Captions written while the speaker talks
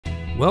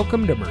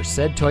Welcome to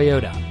Merced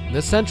Toyota, the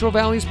Central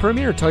Valley's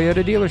premier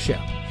Toyota dealership.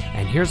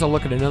 And here's a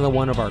look at another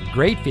one of our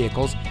great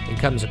vehicles. It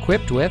comes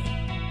equipped with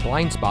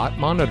blind spot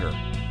monitor,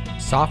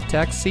 soft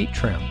text seat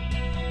trim,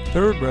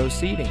 third row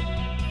seating,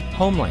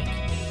 HomeLink,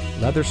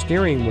 leather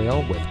steering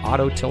wheel with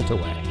auto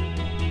tilt-away,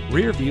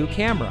 rear view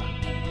camera,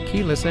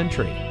 keyless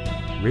entry,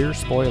 rear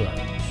spoiler,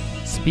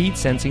 speed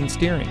sensing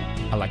steering,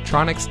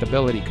 electronic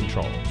stability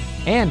control,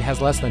 and has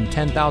less than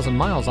 10,000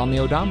 miles on the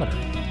odometer.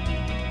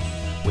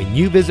 When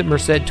you visit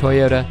Merced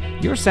Toyota,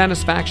 your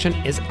satisfaction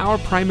is our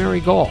primary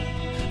goal.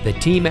 The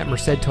team at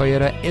Merced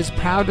Toyota is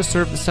proud to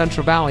serve the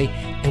Central Valley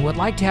and would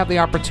like to have the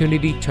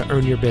opportunity to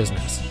earn your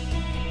business.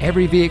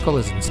 Every vehicle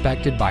is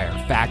inspected by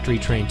our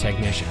factory-trained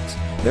technicians.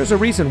 There's a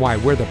reason why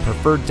we're the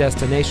preferred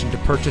destination to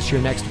purchase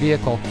your next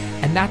vehicle,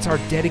 and that's our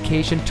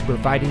dedication to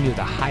providing you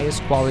the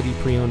highest quality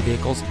pre-owned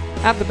vehicles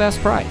at the best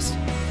price.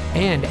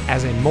 And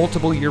as a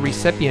multiple-year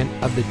recipient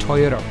of the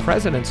Toyota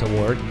President's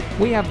Award,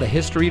 we have the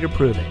history to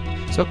prove it.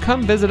 So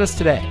come visit us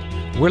today.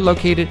 We're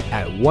located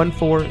at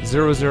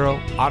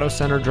 1400 Auto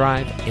Center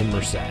Drive in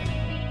Merced.